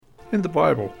In the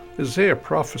Bible, Isaiah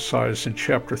prophesies in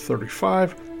chapter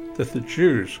 35 that the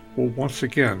Jews will once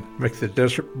again make the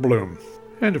desert bloom.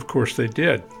 And of course they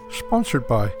did. Sponsored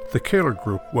by the Kaler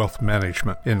Group Wealth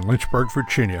Management in Lynchburg,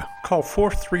 Virginia. Call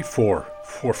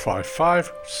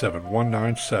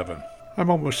 434-455-7197. I'm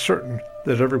almost certain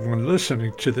that everyone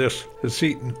listening to this has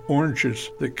eaten oranges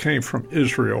that came from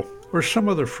Israel or some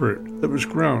other fruit that was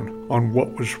grown on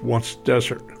what was once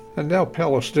desert. And now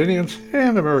Palestinians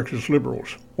and America's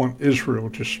liberals want Israel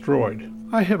destroyed.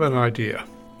 I have an idea.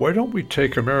 Why don't we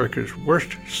take America's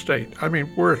worst state,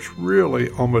 where it's really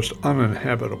almost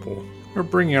uninhabitable, or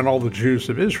bring in all the Jews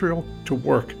of Israel to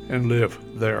work and live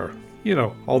there? You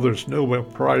know, all those Nobel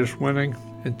Prize winning,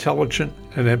 intelligent,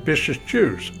 and ambitious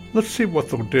Jews. Let's see what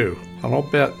they'll do. And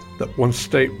I'll bet that one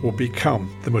state will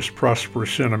become the most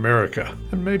prosperous in America.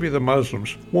 And maybe the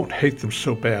Muslims won't hate them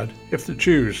so bad if the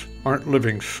Jews aren't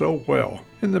living so well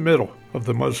in the middle of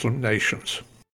the Muslim nations.